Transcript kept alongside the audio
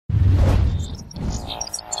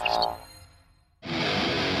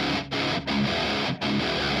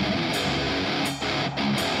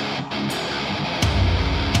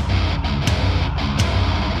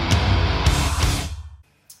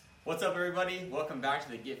everybody. Welcome back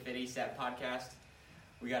to the Get Fit ASAP podcast.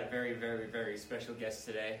 We got a very, very, very special guest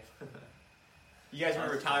today. You guys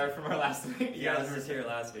remember Tyler from our last week? Yeah, he was here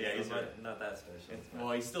last week. Yeah, he's not that special.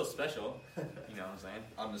 Well, he's still special. You know what I'm saying?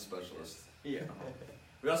 I'm the specialist. Yeah.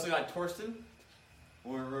 We also got Torsten.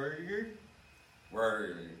 Werger.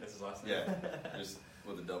 Werger. That's his last name. Yeah, just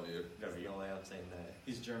with a W. That's the only way I'm saying that.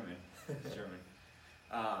 He's German. He's German.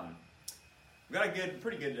 We got a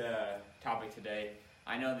pretty good topic today.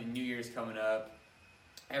 I know the New Year's coming up.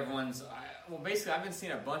 Basically, I've been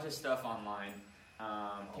seeing a bunch of stuff online.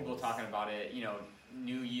 People talking about it. You know,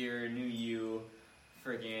 New Year, New You,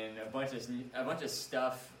 friggin' a bunch of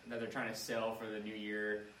stuff that they're trying to sell for the New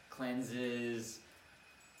Year. Cleanses,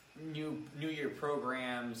 New Year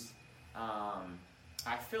programs.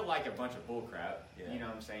 I feel like a bunch of bullcrap. Yeah. You know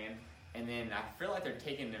what I'm saying? And then I feel like they're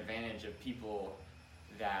taking advantage of people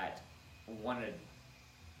that want to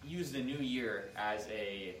use the new year as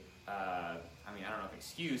a, I don't know if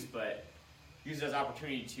excuse, but use it as an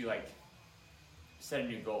opportunity to like set a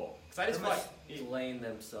new goal. Because I just feel like delaying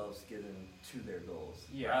themselves getting to their goals.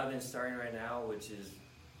 Yeah. Rather than starting right now, which is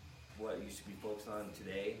what you should be focused on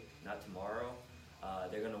today, not tomorrow.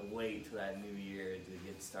 They're gonna wait till that new year to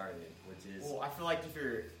get started, which is. Well, I feel like if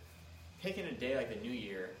you're picking a day like the new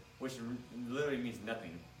year, which literally means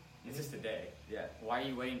nothing, it's just a day. Yeah. Why are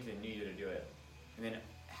you waiting to the new year to do it? And then,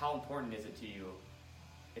 how important is it to you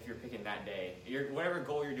if you're picking that day? Whatever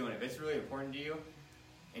goal you're doing, if it's really important to you,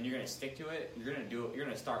 and you're gonna stick to it, you're gonna do it. You're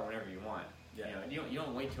gonna start whenever you want. Yeah. You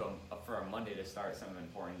don't wait till for a Monday to start something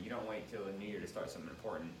important. You don't wait till the new year to start something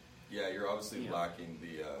important. Yeah, you're obviously lacking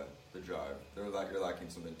the drive. You're lacking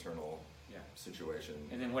some internal situation.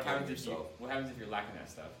 And then what happens if you're lacking that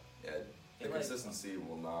stuff? Yeah, the consistency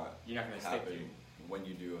will not. You're not going to happen stick to when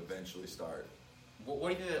you do eventually start.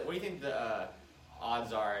 What do you think the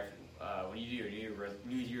odds are when you do your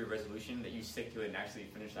New Year resolution that you stick to it and actually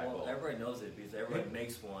finish that goal? Well, everybody knows it because everyone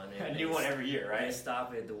makes one. And a new one every year, right? They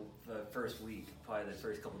stop it the first week, probably the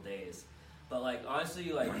first couple days. But like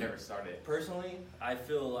honestly, like I never started. Personally, I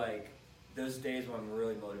feel like those days when I'm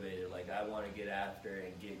really motivated, like I want to get after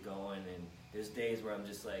and get going, and there's days where I'm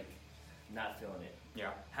just like not feeling it. Yeah.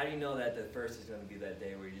 How do you know that the first is going to be that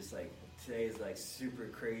day where you're just like, today is like super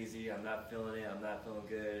crazy, I'm not feeling it, I'm not feeling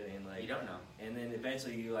good, and like you don't know. And then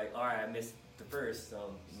eventually you're like, all right, I missed the first,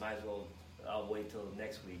 so might as well I'll wait till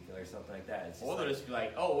next week or something like that. Or they'll just be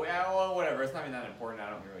like, oh yeah, well whatever, it's not even that important. I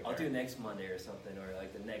don't really care. I'll do next Monday or something, or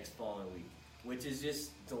like the next following week, which is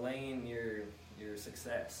just delaying your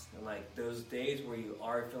success. And like those days where you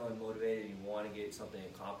are feeling motivated, you want to get something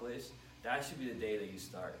accomplished, that should be the day that you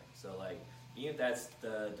start. So like even if that's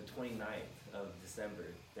the 29th of December,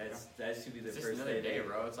 that should be the first day,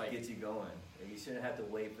 bro. It's like gets you going. You shouldn't have to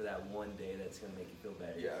wait for that one day that's gonna make you feel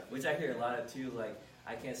better. Yeah. Which I hear a lot of too. Like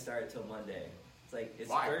I can't start till Monday. It's like it's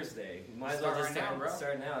Why? Thursday. You might as well just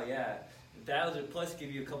start now. Yeah. That'll plus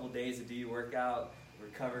give you a couple days to do your workout,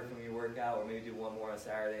 recover from your workout, or maybe do one more on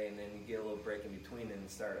Saturday, and then you get a little break in between, and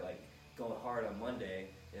start like going hard on Monday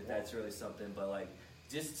if that's really something. But like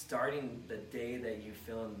just starting the day that you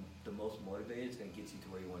feeling the most motivated is going to get you to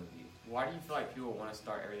where you want to be. Why do you feel like people want to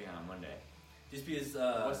start everything on a Monday? Just because...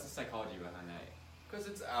 what's the psychology behind that? Because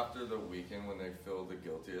it's after the weekend when they feel the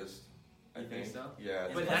guiltiest. I think so? Yeah.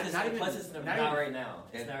 But it's not right now.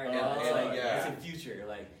 It's not right now. It's in future.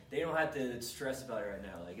 Like, they don't have to stress about it right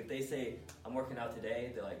now. Like, if they say, I'm working out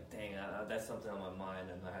today, they're like, dang, that's something on my mind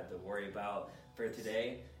I'm going to have to worry about for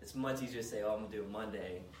today. It's much easier to say, I'm going to do it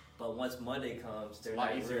Monday. But once Monday comes, they're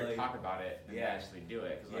not easier really... to talk about it than to actually do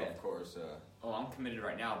it. Yeah, of course, Oh, I'm committed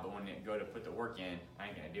right now, but when I go to put the work in, I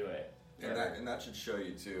ain't going to do it. And that should show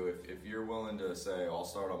you too, if you're willing to say, I'll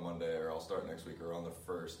start on Monday, or I'll start next week, or on the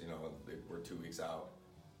 1st, we're 2 weeks out,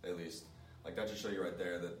 at least. Like, that should show you right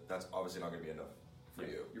there that that's obviously not going to be enough for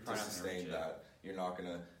you to sustain that. You're not going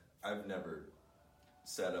to... I've never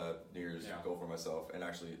set a New Year's goal for myself and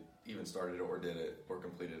actually even started it or did it or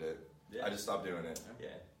completed it. Yeah. I just stopped doing it. Yeah.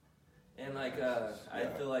 And, I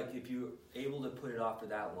feel like if you're able to put it off for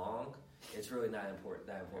that long... It's really not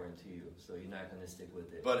important to you, so you're not going to stick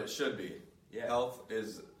with it. But it should be. Yeah. Health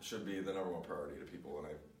should be the number one priority to people,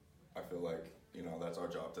 and I feel like that's our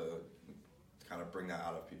job to kind of bring that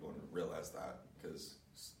out of people and realize that. Because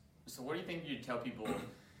so, what do you think you'd tell people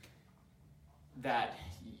that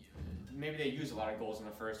maybe they use a lot of goals in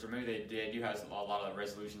the first, or maybe they do have a lot of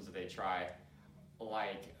resolutions that they try?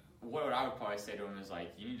 Like, what I would probably say to them is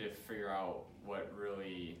like, you need to figure out what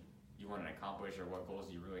really you want to accomplish, or what goals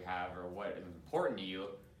you really have, or what is important to you,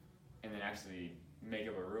 and then actually make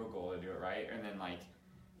up a real goal to do it right. And then like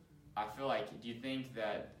I feel like, do you think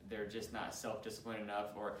that they're just not self-disciplined enough,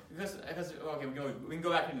 or because okay, we can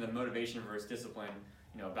go back into the motivation versus discipline,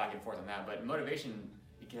 back and forth on that. But motivation,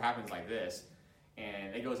 it happens like this,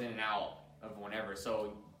 and it goes in and out of whenever.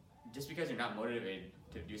 So just because you're not motivated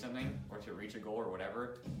to do something or to reach a goal or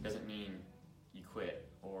whatever, doesn't mean you quit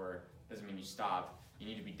or doesn't mean you stop. You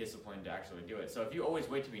need to be disciplined to actually do it. So if you always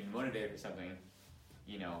wait to be motivated for something,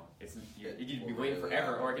 you could be waiting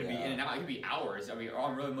forever, or it could be in and out. It could be hours. I mean,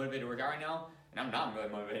 I'm really motivated to work out right now, and I'm not really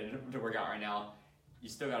motivated to work out right now. You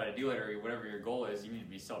still got to do it, or whatever your goal is. You need to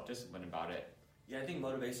be self-disciplined about it. Yeah, I think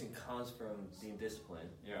motivation comes from being disciplined.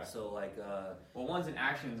 Yeah. So well, one's an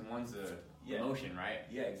action and one's a emotion, right?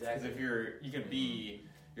 Yeah, exactly. Because if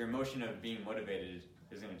your emotion of being motivated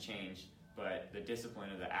is going to change, but the discipline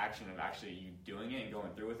of the action of actually you doing it and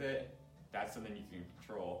going through with it, that's something you can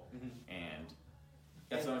control, and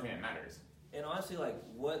that's the only thing that matters. And honestly,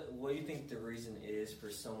 what do you think the reason is for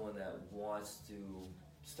someone that wants to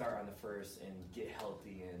start on the first and get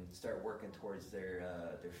healthy and start working towards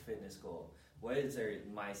their fitness goal? What is their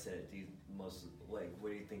mindset? What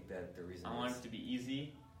do you think that the reason is? I want it to be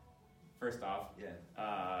easy, first off.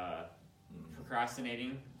 Yeah.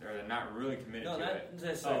 Procrastinating, or they're not really committed to it. Not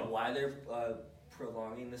necessarily why they're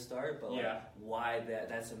prolonging the start, but why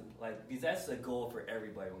that's because that's a goal for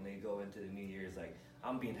everybody when they go into the new year. Is like,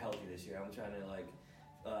 I'm being healthy this year. I'm trying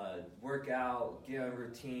to work out, get on a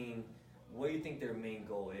routine. What do you think their main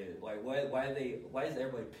goal is? Like, why does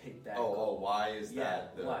everybody pick that goal? Why is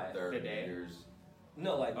that their the day? years?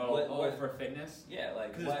 No, what for fitness? Yeah,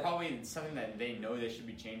 because it's probably something that they know they should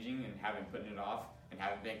be changing and haven't put it off and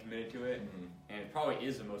haven't been committed to it, and it probably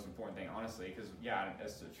is the most important thing, honestly. Because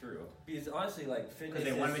that's true. Because honestly, fitness. Because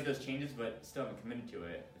they want to make those changes, but still haven't committed to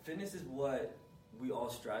it. Fitness is what we all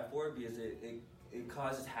strive for because it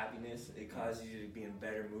causes happiness. It causes you to be in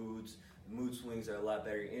better moods. Mood swings are a lot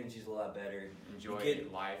better. Energy's a lot better. Enjoy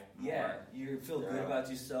life more. Yeah, you feel good about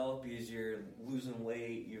yourself because you're losing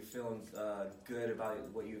weight. You're feeling good about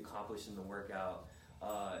what you accomplished in the workout.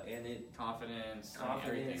 And it confidence,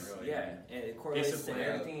 everything really. Yeah, and it correlates to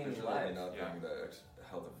everything in your life. There's really nothing that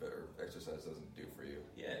health or exercise doesn't do for you.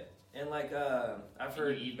 Yeah, and I've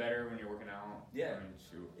heard you eat better when you're working out. Yeah,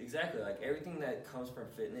 shoot. Exactly. Everything that comes from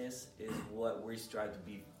fitness is what we strive to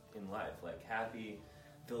be in life. Happy,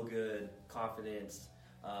 feel good, confidence.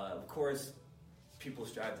 Of course, people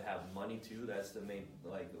strive to have money too. That's the main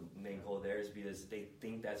goal there, is because they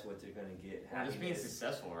think that's what they're going to get. Just being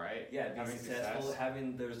successful, right? Yeah, being successful,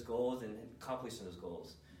 having those goals and accomplishing those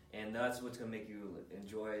goals, and that's what's going to make you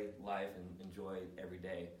enjoy life and enjoy every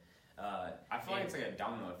day. I feel like it's like a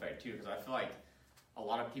domino effect too, because I feel like a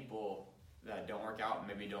lot of people that don't work out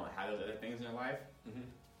maybe don't have those other things in their life,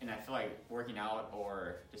 and I feel like working out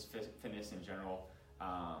or just fitness in general,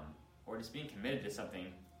 or just being committed to something,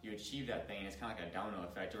 you achieve that thing, and it's kind of like a domino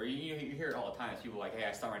effect. Or you hear it all the time. It's people like, hey,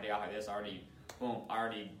 I start my day out like this. I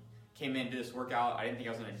already came in, did this workout. I didn't think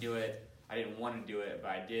I was going to do it. I didn't want to do it, but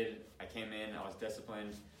I did. I came in. I was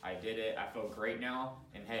disciplined. I did it. I feel great now.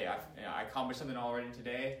 And hey, I accomplished something already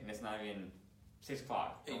today, and it's not even 6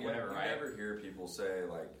 o'clock or whatever, right? You never hear people say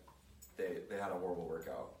they had a horrible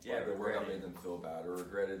workout. Yeah, the workout made them feel bad or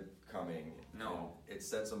regretted coming. No, and it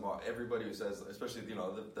sets them off. Everybody who says, especially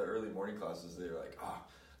the early morning classes, they're like,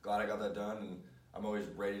 glad I got that done, and I'm always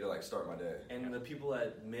ready to start my day. And the people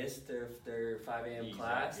that missed their 5 a.m.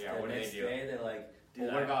 class, the next day, they're like,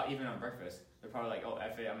 dude, what about even on breakfast? They're probably like, oh,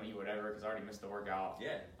 F it, I'm going to eat whatever because I already missed the workout.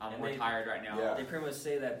 Yeah. I'm more tired right now. Yeah. They pretty much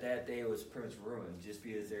say that day was pretty much ruined just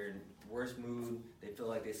because they're in worst mood, they feel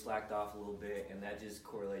like they slacked off a little bit, and that just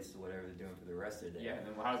correlates to whatever they're doing for the rest of the day. Yeah, and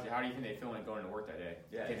then how do you think they feel when going to work that day?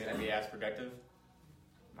 Yeah, think they're going to be as productive?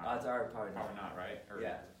 Odds are probably not, right?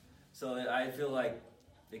 Yeah. So I feel like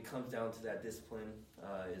it comes down to that discipline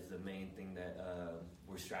is the main thing that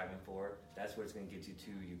we're striving for. That's what's going to get you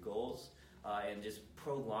to your goals. And just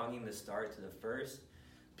prolonging the start to the first,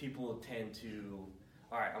 people tend to,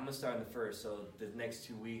 all right, I'm going to start on the first, so the next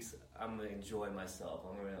 2 weeks, I'm going to enjoy myself.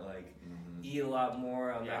 I'm going to eat a lot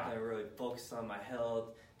more. I'm not going to really focus on my health,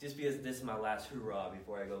 just because this is my last hoorah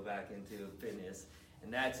before I go back into fitness.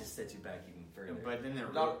 And that just sets you back even further. But then they're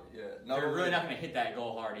really not going to hit that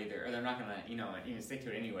goal hard either, or they're not going to, even stick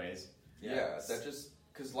to it anyways. Yeah, that just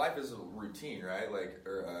because life is a routine, right?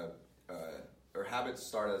 Or habits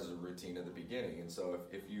start as a routine at the beginning, and so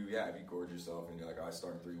if you gorge yourself and you're like, I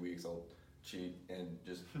start in 3 weeks, I'll cheat and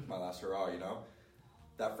just my last hurrah,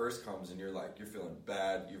 that first comes and you're feeling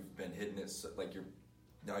bad. You've been hitting it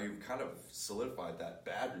you've kind of solidified that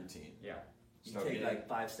bad routine. Yeah, you take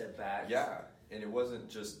 5 steps back. Yeah. And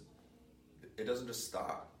it doesn't just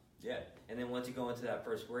stop. Yeah, and then once you go into that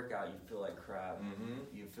first workout, you feel like crap.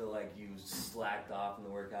 You feel like you slacked off in the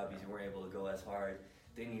workout because you weren't able to go as hard.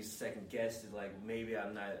 Then you second guess it, like maybe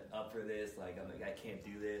I'm not up for this. Like I can't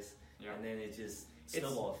do this. Yeah. And then it just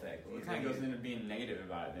snowball effect. It kind of goes into being negative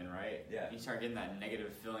about it, then, right? Yeah. You start getting that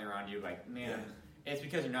negative feeling around you, like, man, it's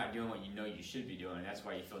because you're not doing what you know you should be doing. That's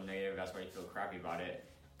why you feel negative. That's why you feel crappy about it,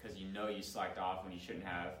 because you know you slacked off when you shouldn't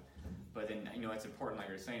have. But then, you know, it's important, like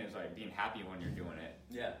you're saying, is like being happy when you're doing it.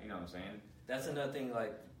 Yeah. You know what I'm saying? That's another thing,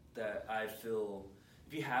 like, that I feel,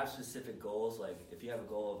 if you have specific goals, like, if you have a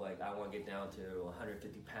goal of, like, I want to get down to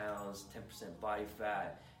 150 pounds, 10% body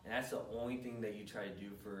fat, and that's the only thing that you try to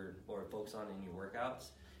do or focus on in your workouts,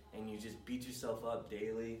 and you just beat yourself up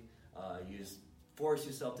daily, you just force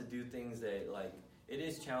yourself to do things that, like, it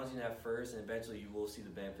is challenging at first, and eventually you will see the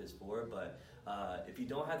benefits for it, but if you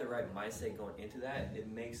don't have the right mindset going into that, it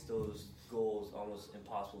makes those goals almost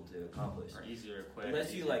impossible to accomplish. Or easier to quit.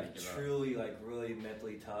 Unless you, like, truly, like, really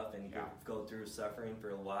mentally tough and you can go through suffering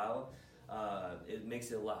for a while, it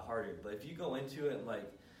makes it a lot harder. But if you go into it and, like,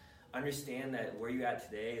 understand that where you're at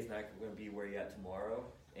today is not going to be where you're at tomorrow,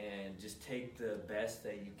 and just take the best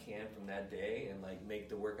that you can from that day and, like, make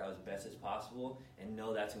the workout as best as possible and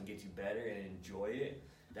know that's going to get you better and enjoy it,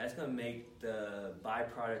 that's going to make the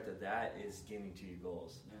byproduct of that is getting to your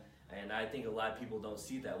goals. Yeah. And I think a lot of people don't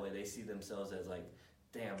see it that way. They see themselves as, like,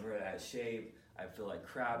 damn, I'm really out of shape. I feel like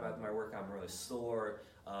crap after my workout. I'm really sore.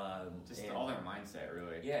 Just all their mindset,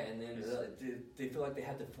 really. Yeah, and then they feel like they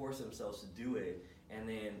have to force themselves to do it. And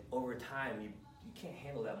then over time, you can't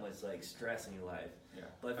handle that much, like, stress in your life. Yeah,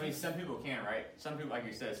 but I mean, some people can, right? Some people, like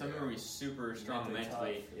you said, some people are super strong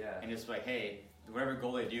mentally, and just like, hey, whatever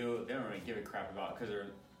goal they do, they don't really give a crap about, because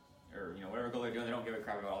or you know, whatever goal they're doing, they don't give a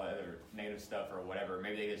crap about all the other negative stuff or whatever.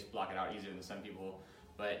 Maybe they just block it out easier than some people.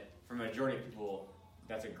 But for a majority of people,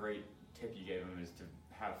 that's a great tip you gave them, is to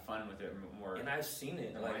have fun with it more. And I've seen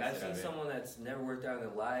it. Like, I've seen someone that's never worked out in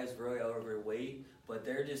their lives, really overweight, but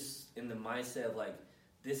they're just in the mindset of, like,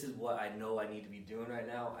 this is what I know I need to be doing right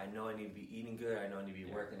now. I know I need to be eating good. I know I need to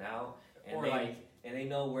be working out. And they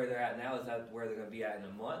know where they're at now is not where they're going to be at in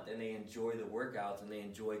a month, and they enjoy the workouts, and they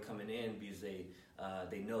enjoy coming in because they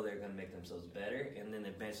know they're going to make themselves better, and then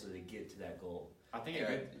eventually they get to that goal. I think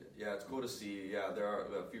it's cool to see. Yeah, there are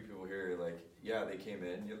a few people here, like, they came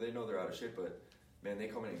in, they know they're out of shape, but man, they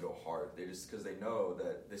come in and go hard. They just, because they know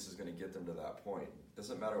that this is going to get them to that point.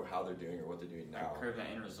 Doesn't matter how they're doing or what they're doing now. Curve that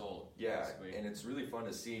end result. Yeah, basically. And it's really fun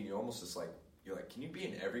to see, and you almost just like, you're like, can you be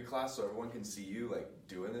in every class so everyone can see you, like,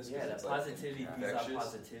 doing this? Yeah, that positivity feeds off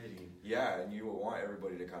positivity. Yeah, and you want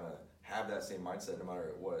everybody to kind of have that same mindset no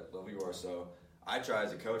matter what level you are. So I try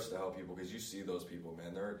as a coach to help people, because you see those people,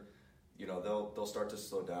 man. They're, they'll start to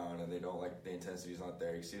slow down, and they don't, like, the intensity's not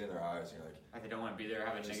there. You see it in their eyes, and you're like, they don't want to be there,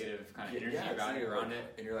 have a negative kind of energy around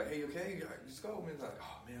it. And you're like, hey, you okay? Just go. And they're like,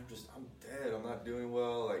 oh man, I'm dead. I'm not doing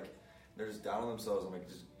well. Like, they're just down on themselves. I'm like,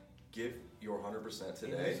 just give your 100%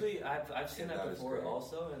 today. And usually, I've seen that before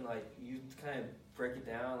also, and, like, you kind of break it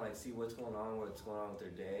down, like, see what's going on with their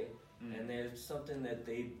day. And there's something that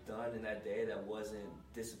they've done in that day that wasn't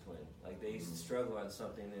disciplined. Like, they struggle on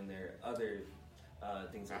something in their other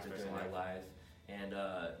things that they're doing in their life. And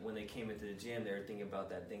when they came into the gym, they were thinking about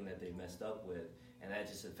that thing that they messed up with, and that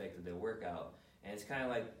just affected their workout. And it's kind of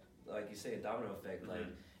like you say, a domino effect. Like,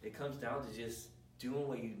 it comes down to just doing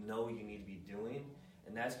what you know you need to be doing,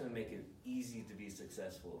 and that's going to make it easy to be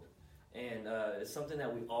successful. And it's something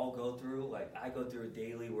that we all go through. Like, I go through it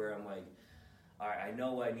daily where I'm like, all right, I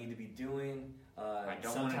know what I need to be doing. I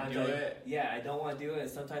don't want to do it. Yeah, I don't want to do it, and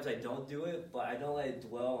sometimes I don't do it, but I don't let it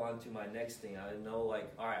dwell onto my next thing. I know,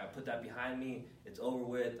 like, all right, I put that behind me, it's over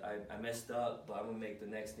with, I messed up, but I'm going to make the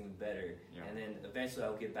next thing better. Yeah. And then eventually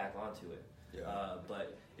I'll get back onto it. Yeah.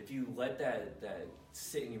 But if you let that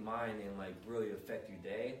sit in your mind and, like, really affect your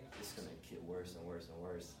day, it's going to get worse and worse and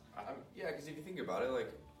worse. Yeah, because if you think about it,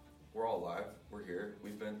 like, we're all alive, we're here,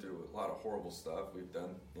 we've been through a lot of horrible stuff, we've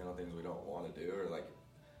done, things we don't want to do, or, like,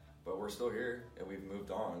 but we're still here, and we've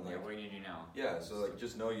moved on. Like, what do you do now? Yeah, so, like,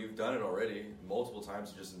 just know you've done it already multiple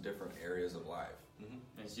times, just in different areas of life. And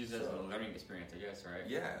it's used as a learning experience, I guess, right?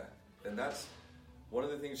 Yeah, and that's one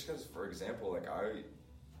of the things, because, for example, like,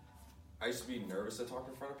 I used to be nervous to talk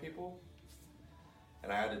in front of people,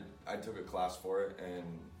 and I took a class for it, and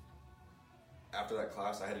after that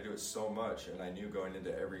class, I had to do it so much, and I knew going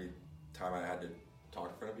into every time I had to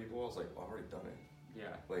talk in front of people, I was like, well, I've already done it. Yeah,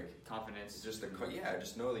 like confidence. Just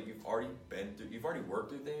just know that you've already worked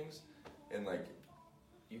through things, and, like,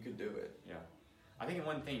 you could do it. Yeah, I think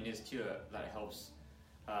one thing is too that helps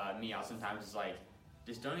me out sometimes is, like,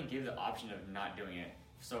 just don't give the option of not doing it.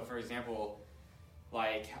 So, for example,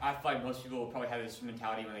 Like, I feel like most people will probably have this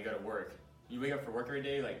mentality when they go to work. You wake up for work every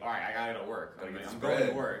day, like, all right, I gotta go to work. Like, I'm going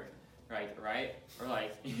to work, right? Or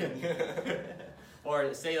like,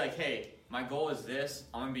 or say like, hey, my goal is this.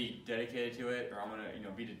 I'm gonna be dedicated to it, or I'm gonna,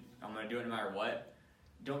 I'm gonna do it no matter what.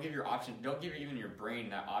 Don't give even your brain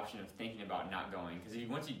that option of thinking about not going. Because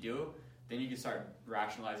once you do, then you can start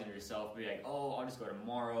rationalizing to yourself. Be like, oh, I'll just go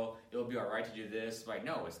tomorrow. It'll be all right to do this. Like,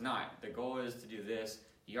 no, it's not. The goal is to do this.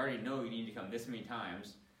 You already know you need to come this many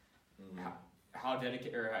times. Mm-hmm. How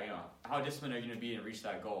dedicated or how disciplined are you going to be to reach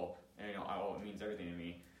that goal? And it means everything to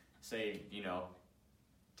me. Say,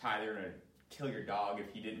 Tyler gonna kill your dog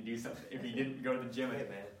if you didn't do something. If you didn't go to the gym, hey,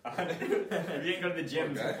 man. If you didn't go to the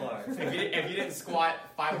gym too far. If you didn't squat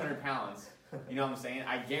 500 pounds, you know what I'm saying?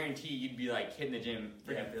 I guarantee you'd be like hitting the gym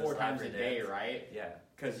 4 times a day, right? Yeah.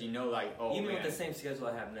 Because even with the same schedule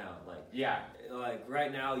I have now, like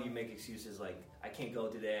right now you make excuses like I can't go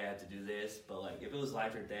today, I have to do this, but like if it was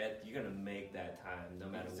life or death, you're gonna make that time no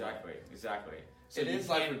matter what. Exactly. So it is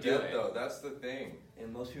life or death though. That's the thing.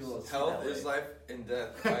 And most people health is life and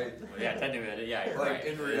death. Technically, you're like right.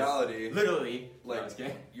 In reality, literally, like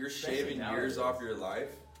you're shaving years off your life,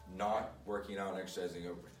 not working out and exercising.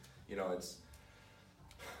 It's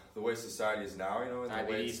the way society is now, in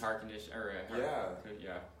diabetes, heart condition, or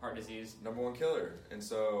heart disease, #1 killer. And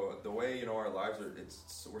so the way our lives are,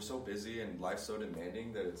 we're so busy and life's so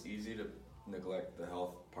demanding that it's easy to neglect the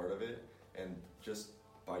health part of it. And just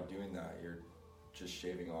by doing that, you're just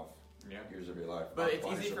shaving off years of your life. But it's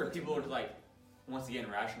easy for people to once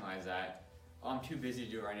again rationalize that. Oh, I'm too busy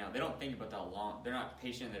to do it right now. They don't think about that long. They're not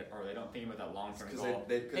patient, or they don't think about that long term goal.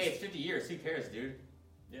 Hey, it's 50 years. Who cares, dude?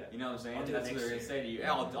 Yeah. You know what I'm saying? That's what they're going to say to you.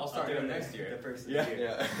 Yeah, I'll start doing it next year. The first year.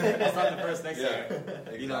 Yeah. I'll start the first next year.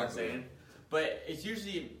 Exactly. You know what I'm saying? But it's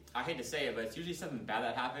usually, I hate to say it, but it's usually something bad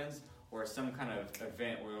that happens or some kind of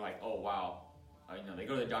event where you're like, oh, wow. They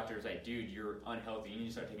go to the doctor and like, dude, you're unhealthy. You need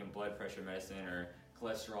to start taking blood pressure medicine or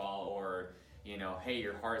cholesterol or, hey,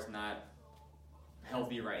 your heart's not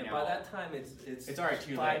healthy right now. By that time, it's already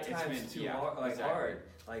too late. 5 times too hard. Hard.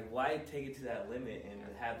 Like, why take it to that limit and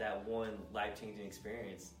have that one life-changing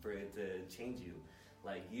experience for it to change you?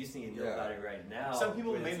 Like, you just need to know about it right now. Some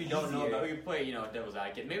people maybe don't know about it. We play, devil's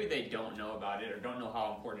advocate. Maybe they don't know about it or don't know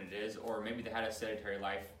how important it is, or maybe they had a sedentary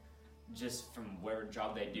life just from whatever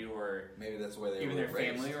job they do, or maybe that's where they even were their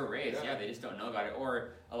family were raised. Yeah, they just don't know about it. Or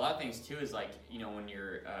a lot of things too is like, when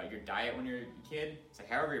your diet when you're a kid, it's like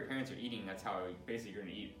however your parents are eating, that's how basically you're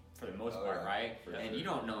gonna eat for the most part, right? And you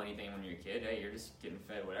don't know anything when you're a kid. Hey, you're just getting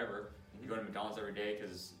fed whatever. You go to McDonald's every day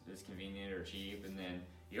because it's convenient or cheap, and then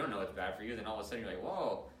you don't know it's bad for you. Then all of a sudden you're like,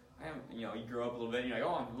 whoa. You grow up a little bit and you're like,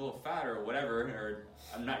 oh, I'm a little fat or whatever, or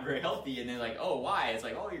I'm not very healthy, and then like, oh, why? It's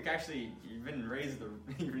like, oh, you've been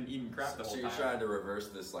you've been eating crap the whole time. So you're trying to reverse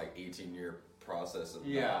this 18-year process of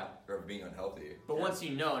of being unhealthy. But once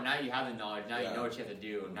now you have the knowledge, now you know what you have to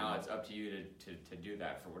do, now it's up to you to do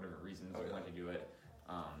that for whatever reasons you want to do it.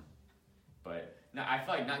 But now I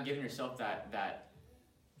feel like not giving yourself that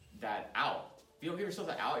out. If you don't give yourself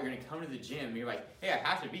that out, you're gonna come to the gym and you're like, hey, I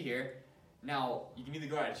have to be here. Now, you can either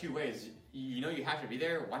go out 2 ways. You have to be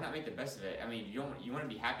there. Why not make the best of it? I mean, you want to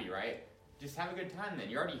be happy, right? Just have a good time then.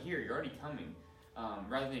 You're already here. You're already coming.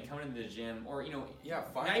 Rather than coming into the gym or,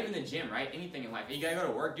 not even the gym, right? Anything in life. You got to go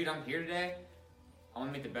to work. Dude, I'm here today. I want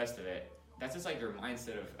to make the best of it. That's just like your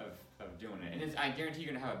mindset of doing it. And I guarantee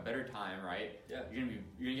you're going to have a better time, right? Yeah. You're going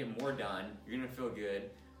to get more done. You're going to feel good.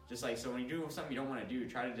 Just like, so when you do something you don't want to do,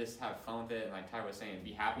 try to just have fun with it. And like Ty was saying,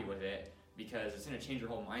 be happy with it. Because it's going to change your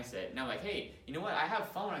whole mindset. Now, like, hey, you know what? I have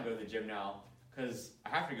fun when I go to the gym now because I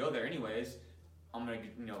have to go there anyways. I'm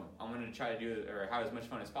gonna try to do it or have as much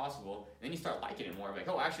fun as possible. And then you start liking it more. Like,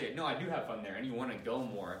 oh, actually, no, I do have fun there, and you want to go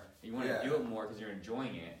more. You want to do it more because you're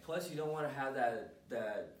enjoying it. Plus, you don't want to have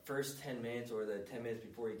that first 10 minutes or the 10 minutes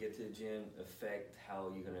before you get to the gym affect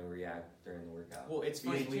how you're gonna react during the workout. Well, it's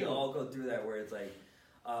funny we all go through that where it's like.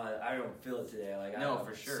 I don't feel it today. Like, I'm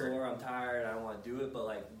for sure. sore, I'm tired, I don't want to do it. But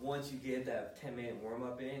like once you get that 10-minute warm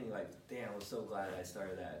up in, you're like, damn, I'm so glad I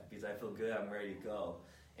started that because I feel good. I'm ready to go.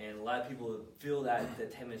 And a lot of people feel that the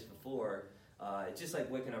 10 minutes before. It's just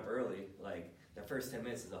like waking up early. Like the first 10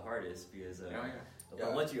 minutes is the hardest because.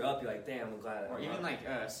 But once you're up, you're like, damn, I'm glad. Or even like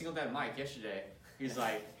Single Dad Mike yesterday. He's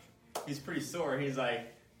like, he's pretty sore. He's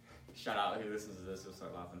like. Shout out, he listens to this, he'll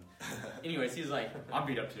start laughing. Anyways, he's like, I'm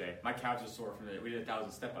beat up today. My calves are sore from it. We did 1,000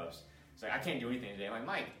 step-ups. He's like, I can't do anything today. I'm like,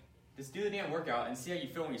 Mike, just do the damn workout and see how you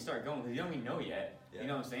feel when you start going, because you don't even know yet. Yeah. You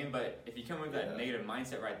know what I'm saying? But if you come with that negative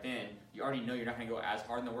mindset right then, you already know you're not going to go as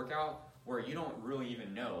hard in the workout, where you don't really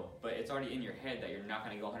even know, but it's already in your head that you're not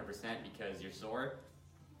going to go 100% because you're sore.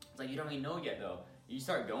 It's like, you don't even know yet, though. you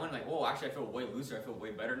start going like, whoa, actually I feel way looser, I feel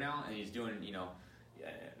way better now, and he's doing,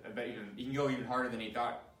 I bet he can go even harder than he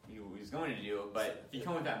thought he was going to do. But if you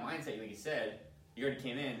come with that mindset, like you said, you already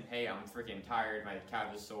came in, hey, I'm freaking tired, my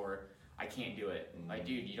calf is sore, I can't do it. Mm-hmm. Like,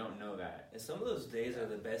 dude, you don't know that. And some of those days are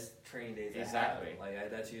the best training days exactly. I have.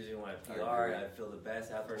 Like, that's usually when I PR, I feel the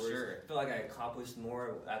best afterwards. For sure. I feel like I accomplished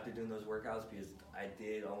more after doing those workouts because I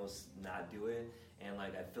did almost not do it. And,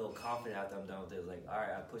 like, I feel confident after I'm done with it. It's like, all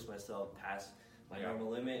right, I pushed myself past my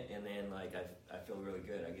normal limit, and then, like, I feel really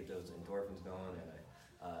good. I get those endorphins going,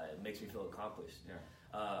 and it makes me feel accomplished.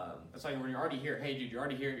 Yeah. It's like when you're already here, hey, dude, you're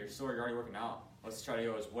already here, you're sore, you're already working out. Let's try to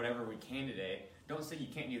go as whatever we can today. Don't say you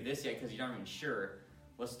can't do this yet because you're not even sure.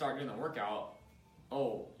 Let's start doing the workout.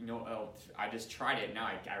 I just tried it. Now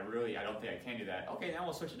I don't think I can do that. Okay, now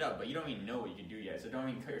we'll switch it up. But you don't even know what you can do yet. So don't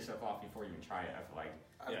even cut yourself off before you even try it. I feel like,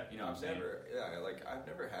 I've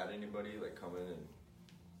never had anybody like come in and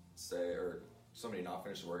say, or somebody not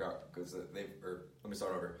finish the workout because let me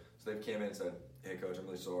start over. So they came in and said, hey coach, I'm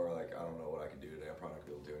really sore. Like, I don't know what I can do today. I'm probably not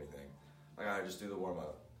going to be able to do anything. Like, I just do the warm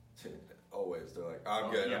up. Always, they're like, I'm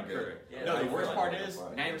good. Yeah, no, the worst part is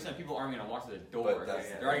 90% of people aren't going to walk to the door.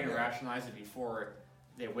 They're already going to rationalize it before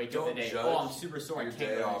they wake up the day. Oh, I'm super sore. I can't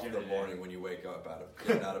day go off to the the morning when you wake up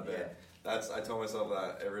out of bed. I tell myself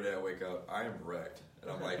that every day I wake up, I am wrecked,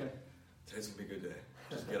 and I'm like, today's gonna be a good day.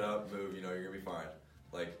 Just get up, move. You're gonna be fine.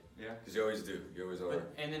 Like, because you always do. You always are.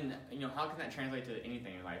 And then how can that translate to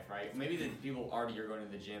anything in life, right? Maybe the people already are going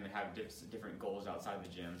to the gym and have different goals outside of the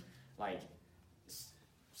gym, like.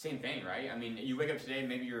 Same thing, right? I mean, you wake up today,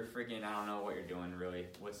 maybe you're freaking, I don't know what you're doing really.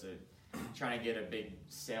 Trying to get a big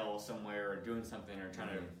sale somewhere or doing something or trying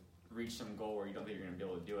to reach some goal where you don't think you're going to be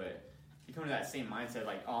able to do it. You come to that same mindset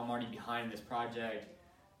like, oh, I'm already behind this project.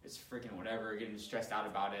 It's freaking whatever, getting stressed out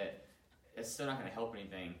about it. It's still not going to help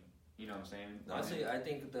anything. You know what I'm saying? Honestly, I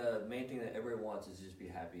think the main thing that everyone wants is just be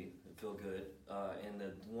happy and feel good. And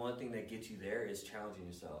the one thing that gets you there is challenging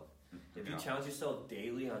yourself. If you challenge yourself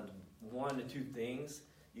daily on 1 to 2 things,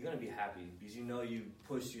 you're going to be happy because you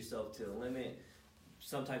pushed yourself to the limit.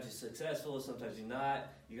 Sometimes you're successful, sometimes you're not.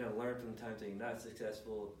 You're going to learn from the times that you're not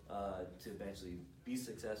successful to eventually be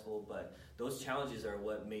successful. But those challenges are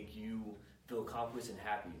what make you feel accomplished and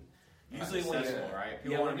happy. Usually when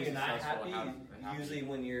you're not happy, usually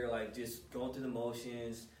when you're like just going through the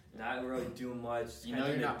motions, not really doing much, you're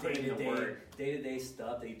not putting in the work. Day-to-day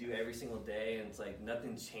stuff that you do every single day, and it's like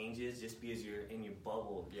nothing changes just because you're in your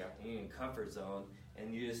bubble, and you're in your comfort zone,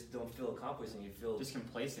 and you just don't feel accomplished, and you feel just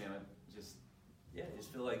complacent, just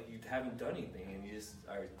feel like you haven't done anything, and you just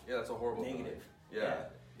are that's a horrible negative.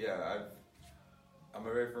 I'm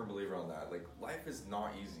a very firm believer on that. Like, life is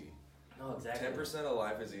not easy. No, exactly. 10% of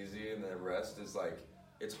life is easy, and the rest is like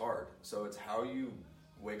it's hard. So it's how you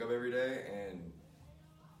wake up every day and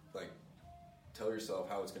like tell yourself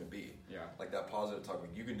how it's going to be. Yeah. Like that positive talk.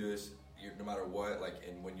 Like, you can do this. No matter what. Like,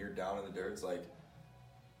 and when you're down in the dirt, it's like,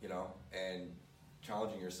 and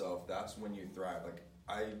challenging yourself. That's when you thrive. Like,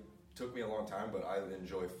 took me a long time, but I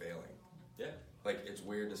enjoy failing. Yeah. Like, it's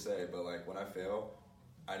weird to say, but like when I fail,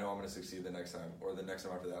 I know I'm going to succeed the next time or the next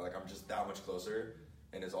time after that. Like, I'm just that much closer,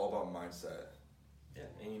 and it's all about mindset. Yeah,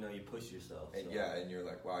 and you push yourself. And and you're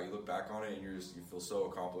like, wow, you look back on it and you feel so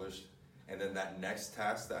accomplished. And then that next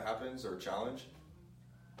task that happens or challenge,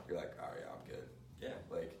 you're like, oh yeah, I'm good. Yeah.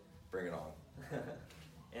 Like, bring it on.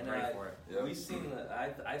 And I'm ready for it. Yep. We've seen,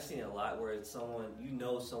 I've seen it a lot where it's someone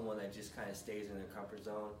that just kind of stays in their comfort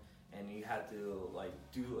zone, and you have to like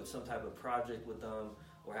do some type of project with them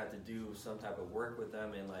or have to do some type of work with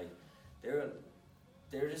them, and like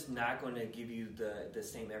they're just not going to give you the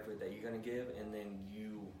same effort that you're going to give, and then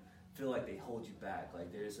you feel like they hold you back.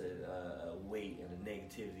 Like, there's a weight and a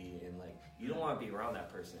negativity, and like you don't want to be around that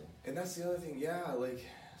person. And that's the other thing, like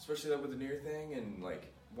especially like with the New Year thing and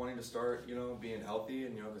like wanting to start, being healthy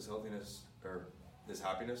and this healthiness or this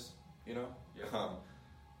happiness,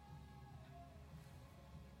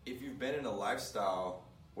 if you've been in a lifestyle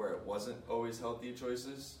where it wasn't always healthy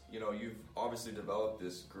choices, you've obviously developed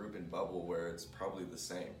this group and bubble where it's probably the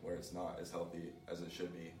same, where it's not as healthy as it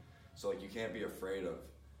should be. So like, you can't be afraid of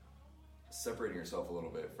separating yourself a little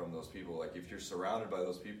bit from those people. Like, if you're surrounded by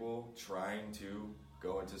those people trying to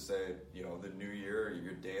go into, say, the new year or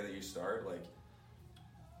your day that you start, like,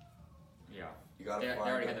 you gotta find.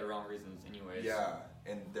 They already had the wrong reasons, anyways. Yeah,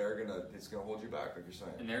 and it's gonna hold you back, like you're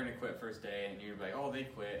saying. And they're gonna quit first day, and you're like, oh, they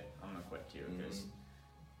quit. I'm gonna quit too, because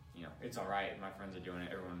it's all right. My friends are doing it.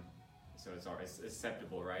 Everyone, so it's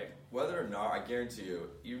acceptable, right? Whether or not, I guarantee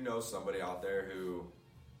you somebody out there who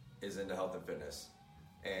is into health and fitness,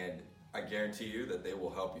 and I guarantee you that they will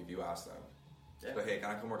help you if you ask them. Yeah. But hey, can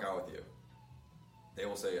I come work out with you? They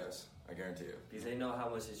will say yes. I guarantee you. Because they know how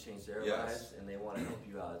much it's changed their lives, and they want to help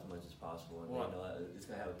you out as much as possible, and they know that it's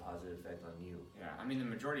going to have a positive effect on you. Yeah, I mean, the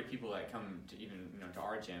majority of people that come to even, to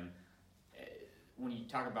our gym, when you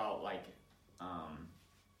talk about, like,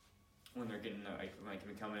 when they're getting, like, when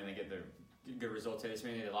they come in and they get the good results,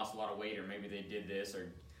 maybe they lost a lot of weight, or maybe they did this,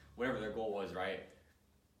 or whatever their goal was, right?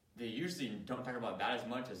 They usually don't talk about that as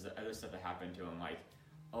much as the other stuff that happened to them, like,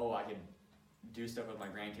 oh, I could do stuff with my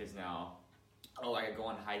grandkids now. Oh, I could go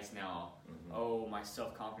on hikes now. Mm-hmm. Oh, my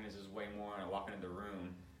self-confidence is way more when I walk into the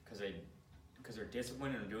room because they're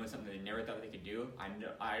disciplined and doing something they never thought they could do.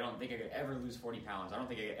 I don't think I could ever lose 40 pounds. I don't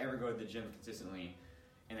think I could ever go to the gym consistently.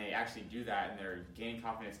 And they actually do that, and they're gaining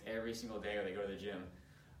confidence every single day when they go to the gym.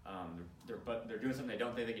 They're doing something they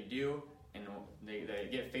don't think they could do, and they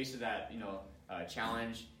get faced with that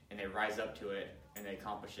challenge, and they rise up to it, and they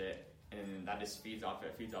accomplish it, and then that just feeds off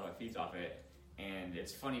it. And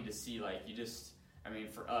it's funny to see, like,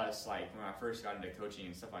 for us, like, when I first got into coaching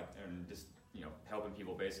and stuff and just, helping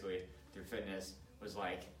people basically through fitness was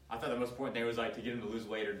like, I thought the most important thing was like to get them to lose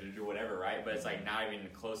weight or to do whatever, right? But it's like not even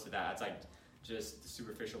close to that. It's like just the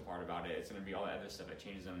superficial part. About it. It's going to be all that other stuff that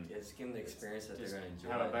changes them. Yeah, just give them the experience that they're going to enjoy.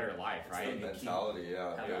 Have a better life, right? It's the mentality,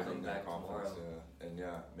 building that confidence, and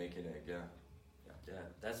making it, Yeah,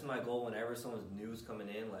 that's my goal. Whenever someone's new is coming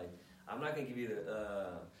in, like, I'm not going to give you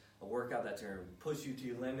a workout that's going to push you to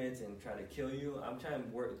your limits and try to kill you. I'm trying to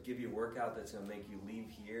give you a workout that's going to make you leave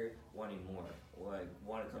here wanting more, or like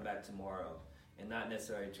want to come back tomorrow, and not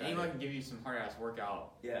necessarily try. Anyone can give you some hard ass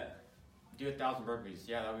workout. Yeah. Do 1,000 burpees.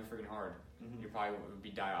 Yeah, that would be freaking hard. Mm-hmm. You probably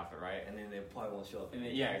would die off it, right? And then they probably won't show up. And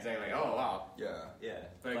then, yeah, exactly. Like, oh wow. Yeah.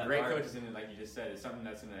 But a great coach is in it, like you just said, is something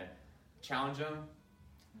that's going to challenge them.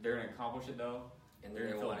 They're going to accomplish it though, and they're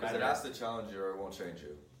going to feel better. Because it has to challenge you or it won't change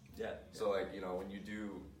you. Yeah. So like when you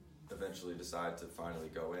do eventually decide to finally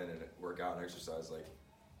go in and work out and exercise, like,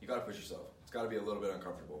 you got to push yourself. It's got to be a little bit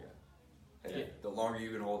uncomfortable. Yeah. And the longer you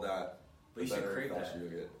can hold that, the better results you'll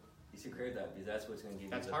get. You should crave that, because that's what's going to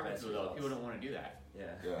give you the hard best results. People don't want to do that. Yeah.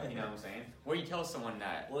 You know what I'm saying? What do you tell someone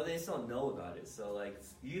that? Well, they just don't know about it. So, like,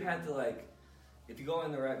 you have to, like, if you go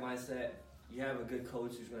in the right mindset, you have a good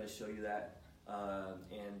coach who's going to show you that,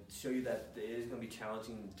 and show you that it is going to be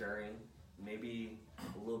challenging during. Maybe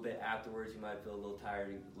a little bit afterwards, you might feel a little tired,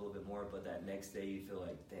 a little bit more, but that next day you feel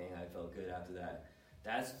like, dang, I felt good after that.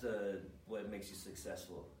 That's what makes you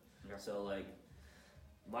successful. Yeah. So, like,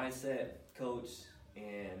 mindset, coach,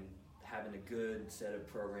 and having a good set of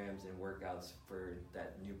programs and workouts for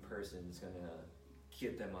that new person is going to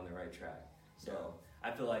get them on the right track. So I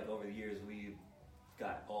feel like over the years we've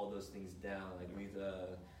got all those things down. Like, we've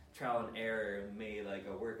trial and error made like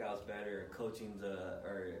our workouts better, coaching's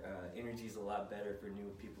our energy's a lot better for new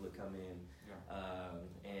people to come in,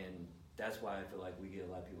 and that's why I feel like we get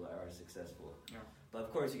a lot of people that are successful. Yeah. But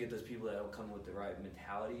of course, you get those people that don't come with the right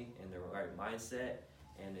mentality and the right mindset,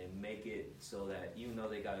 and then make it so that even though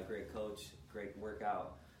they got a great coach, great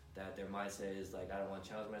workout, that their mindset is like, I don't want to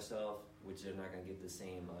challenge myself, which they're not going to get the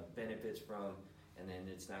same benefits from, and then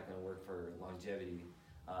it's not going to work for longevity.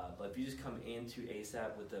 But if you just come into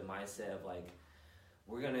ASAP with the mindset of like,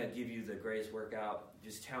 we're going to give you the greatest workout,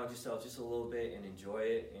 just challenge yourself just a little bit and enjoy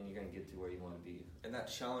it, and you're going to get to where you want to be. And that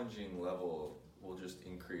challenging level will just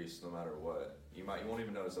increase no matter what. You won't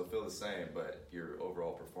even notice, it'll feel the same, but your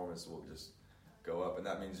overall performance will just go up, and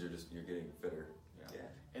that means you're getting fitter. Yeah.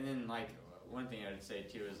 And then, like, one thing I'd say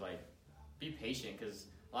too is like, be patient, because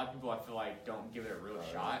a lot of people I feel like don't give it a real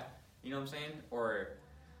shot. You know what I'm saying? Or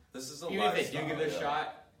this is even if they do give it a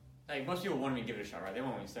shot, like, most people won't even give it a shot, right? They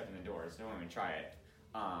won't even step in the doors. They won't even try it.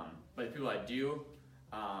 But the people that do,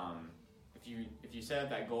 if you set up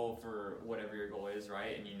that goal for whatever your goal is,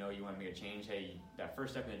 right, and you know you want to make a change, hey, that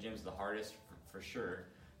first step in the gym is the hardest for sure.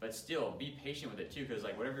 But still, be patient with it too, because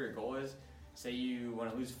like, whatever your goal is, say you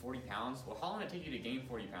want to lose 40 pounds, well, how long did it take you to gain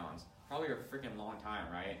 40 pounds? Probably a freaking long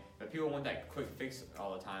time, right? But people want that quick fix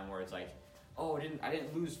all the time, where it's like, oh, I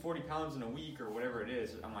didn't lose 40 pounds in a week or whatever it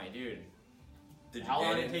is. I'm like, dude, how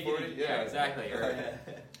long did it take you to, yeah, exactly, or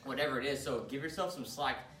whatever it is. So give yourself some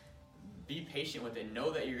slack. Be patient with it.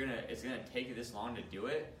 Know that it's gonna take you this long to do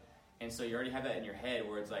it, and so you already have that in your head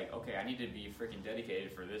where it's like, okay, I need to be freaking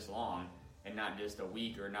dedicated for this long, and not just a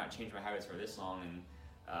week, or not change my habits for this long.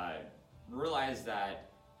 And realize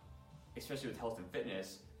that, especially with health and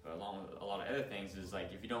fitness, but along with a lot of other things, is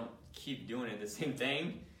like, if you don't keep doing it the same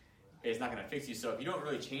thing, it's not gonna fix you. So if you don't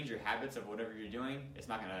really change your habits of whatever you're doing, it's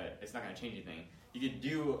not gonna change anything. You could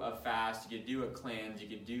do a fast, you could do a cleanse, you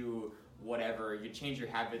could do whatever, you could change your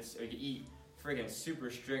habits, or you could eat friggin' super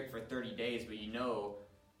strict for 30 days, but you know,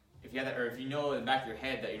 if you have that, or if you know in the back of your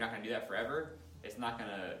head that you're not gonna do that forever,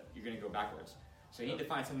 you're gonna go backwards. So you need to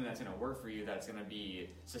find something that's going to work for you, that's going to be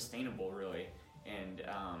sustainable, really, and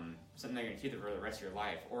something that you're going to keep for the rest of your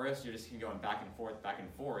life. Or else you're just going back and forth.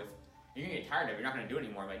 You're going to get tired of it. You're not going to do it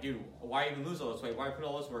anymore. Like, dude, why even lose all this weight? Why put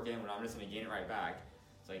all this work in when I'm just going to gain it right back?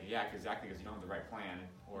 It's like, yeah, exactly, because you don't have the right plan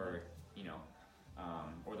or,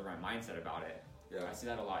 or the right mindset about it. Yeah. I see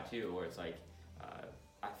that a lot, too, where it's like,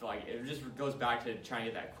 I feel like it just goes back to trying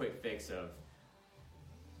to get that quick fix of,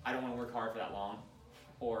 I don't want to work hard for that long.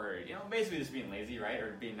 Or, basically just being lazy, right?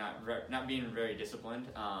 Or being not being very disciplined.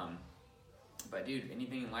 But dude,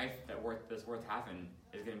 anything in life that's worth having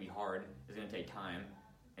is going to be hard. It's going to take time.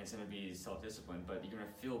 And it's going to be self-discipline. But you're going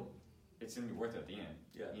to feel it's going to be worth it at the end.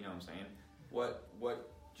 Yeah. You know what I'm saying?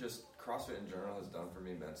 What just CrossFit in general has done for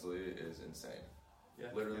me mentally is insane. Yeah.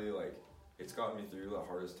 Literally, like, it's gotten me through the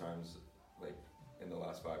hardest times, like, in the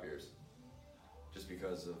last 5 years. Just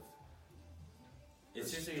because of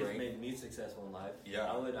it's just made me successful in life. Yeah.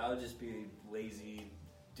 I would just be lazy,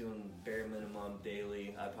 doing bare minimum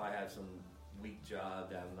daily. I'd probably have some weak job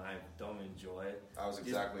that I don't enjoy. I was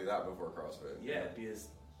exactly that before CrossFit. Yeah, because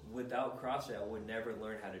without CrossFit, I would never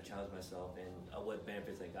learn how to challenge myself and what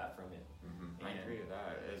benefits I got from it. Mm-hmm. I agree with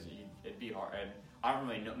that. It'd be hard. And I don't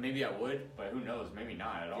really know. Maybe I would, but who knows? Maybe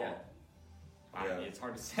not at all. Yeah. It's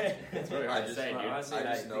hard to say. It's really hard to say, dude. Honestly,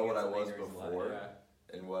 I just know what I was before. Yeah.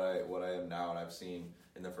 And what I am now, and I've seen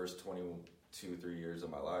in the first 22-3 years of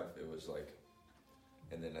my life, it was like,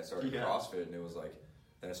 and then I started CrossFit, and it was like,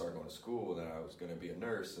 then I started going to school, then I was going to be a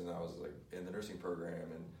nurse, and I was like in the nursing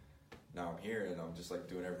program, and now I'm here, and I'm just like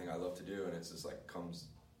doing everything I love to do, and it's just like comes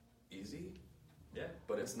easy,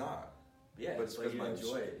 but it's not. Yeah, but it's like because you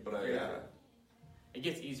enjoy it. But it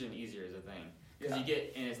gets easier and easier is the thing. Because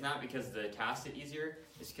and it's not because the tasks get easier,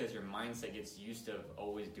 it's because your mindset gets used to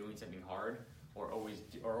always doing something hard, or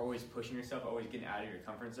always pushing yourself, always getting out of your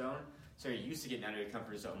comfort zone. So you're used to getting out of your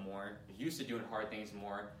comfort zone more, you're used to doing hard things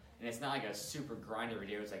more, and it's not like a super grind every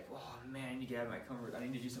day where it's like, oh man, I need to get out of my comfort, I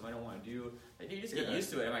need to do something I don't want to do. Like, dude, you just get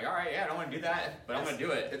used to it. I'm like, alright, I don't want to do that, but I'm going to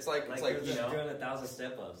do it. It's like you're doing 1,000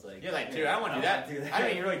 step-ups. Like, dude, I don't want to do that. I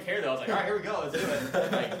didn't even really care though. I was like, alright, here we go, let's do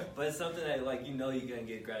it. Like, but it's something that, like, you're going to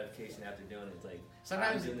get gratification after doing it. It's like,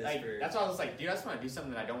 sometimes, that's why I was like, dude, I just want to do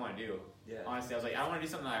something that I don't want to do. Yeah. Honestly, I was like, I want to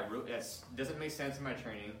do something that doesn't make sense in my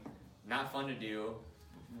training, not fun to do,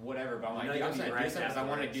 whatever. But I'm like, dude, I'm going to do something because I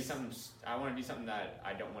want to do something. I want to do something that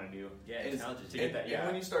I don't want to do. Yeah, it's to get that. And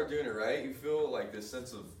when you start doing it right, you feel like this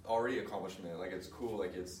sense of already accomplishment. Like it's cool.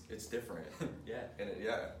 Like it's different. Yeah. And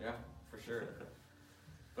for sure.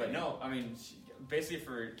 But no, I mean, basically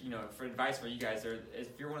for advice for you guys, if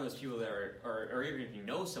you're one of those people that or even if you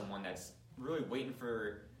know someone that's really waiting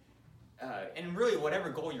for, and really whatever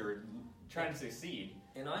goal you're trying to succeed.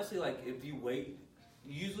 And honestly, like if you wait,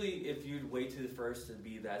 usually if you wait to the first to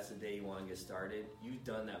be that's the day you want to get started, you've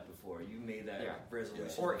done that before. You made that resolution.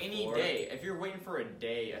 Or any day. If you're waiting for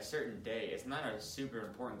a certain day, it's not a super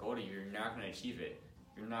important goal to you. You're not going to achieve it.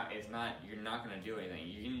 You're not going to do anything.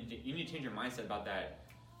 You need to change your mindset about that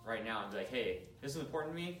right now and be like, hey, this is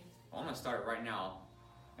important to me. Well, I'm going to start right now.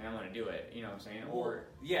 And I'm going to do it, you know what I'm saying?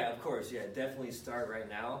 Yeah, of course, definitely start right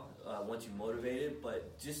now once you're motivated,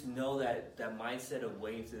 but just know that mindset of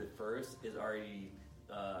waiting to the first is already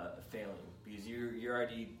failing because you're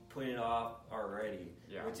already putting it off already,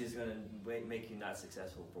 which is going to make you not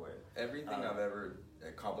successful for it. Everything I've ever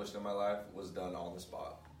accomplished in my life was done on the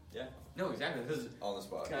spot. Yeah. No, exactly. Because on the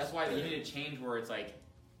spot. That's why you need to change where it's like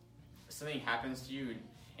something happens to you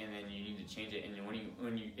and then you need to change it. And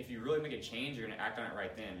if you really make a change, you're gonna act on it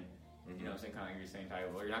right then. Mm-hmm. You know what I'm saying? Kind of like you're saying,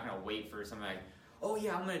 Tyler. You're not gonna wait for something like, oh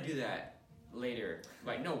yeah, I'm gonna do that later.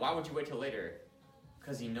 Like, no, why would you wait till later?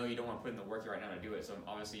 Because you know you don't want to put in the work right now to do it. So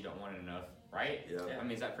obviously you don't want it enough, right? Yeah. I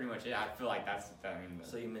mean, is that pretty much it? I feel like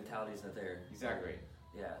so your mentality's not there. Exactly.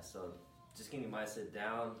 Yeah. So just getting your mindset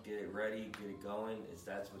down, get it ready, get it going.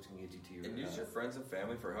 That's what's gonna get you to your. And use your friends and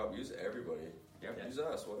family for help. Use everybody. Yep. Use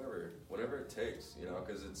us, whatever it takes. You know,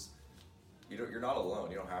 because you're not alone.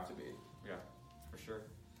 You don't have to be. Yeah, for sure.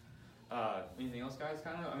 Anything else, guys?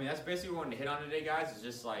 Kind of. I mean, that's basically what we wanted to hit on today, guys. It's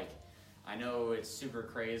just like, I know it's super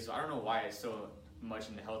crazy. I don't know why it's so much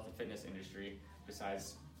in the health and fitness industry.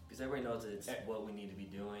 Besides, because everybody knows that it's what we need to be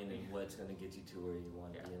doing and what's going to get you to where you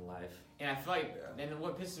want to be in life. And I feel like, and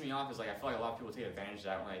what pisses me off is like I feel like a lot of people take advantage of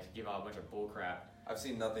that when they give out a bunch of bull crap. I've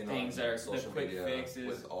seen nothing things on that are social quick media fixes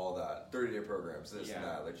with all that 30-day programs, this and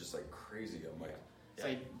that. They're just like crazy. I'm like. It's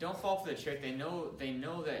like, don't fall for the trick. They know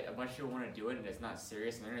that a bunch of people want to do it and it's not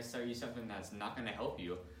serious, and they're going to sell you something that's not going to help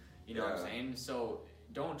you. You know what I'm saying? So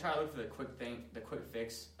don't try to look for the quick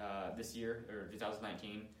fix this year or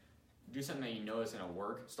 2019. Do something that you know is going to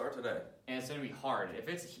work. Start today. And it's going to be hard. If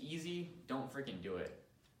it's easy, don't freaking do it.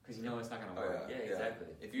 Because you know it's not going to work. Yeah, exactly.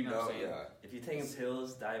 If you know if you're taking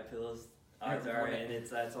pills, diet pills, odds are, and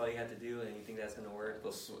that's all you have to do, and you think that's going to work.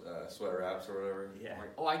 Those sweat wraps or whatever. Yeah.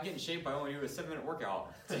 Like, I get in shape by only do a 7-minute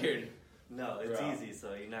workout. Dude. No, it's easy,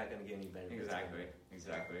 so you're not going to get any benefits.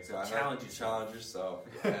 Exactly. So challenge yourself.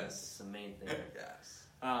 Yes. That's the main thing. Yes.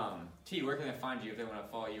 T, where can they find you if they want to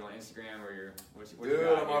follow you on Instagram or your?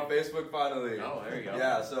 Dude, I'm on Facebook finally. Oh, there you go.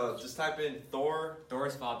 Yeah, so just type in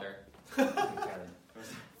Thor's father.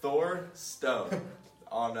 Thor Stone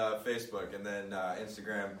on Facebook, and then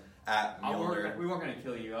Instagram at Mjolnir. We weren't gonna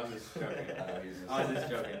kill you. I was just joking. I was just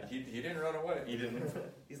joking. He didn't run away. He didn't.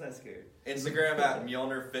 He's not scared. Instagram at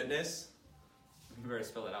Mjolnir Fitness. You better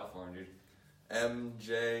spell it out for him, dude.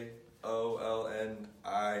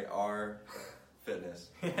 MJOLNIR Fitness.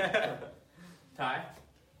 Ty?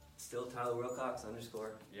 Still Tyler Wilcox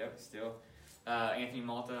 _. Yep, still. Anthony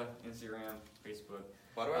Malta, Instagram, Facebook.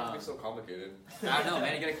 Why do I have to be so complicated? I don't know,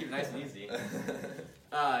 man. You gotta keep it nice and easy.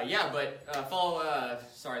 Follow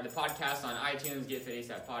the podcast on iTunes, Get Fit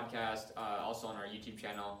ASAP Podcast. Also on our YouTube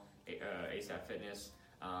channel, ASAP Fitness.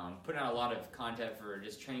 Putting out a lot of content for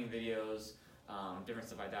just training videos, different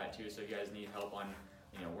stuff like that too. So if you guys need help on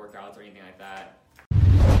workouts or anything like that.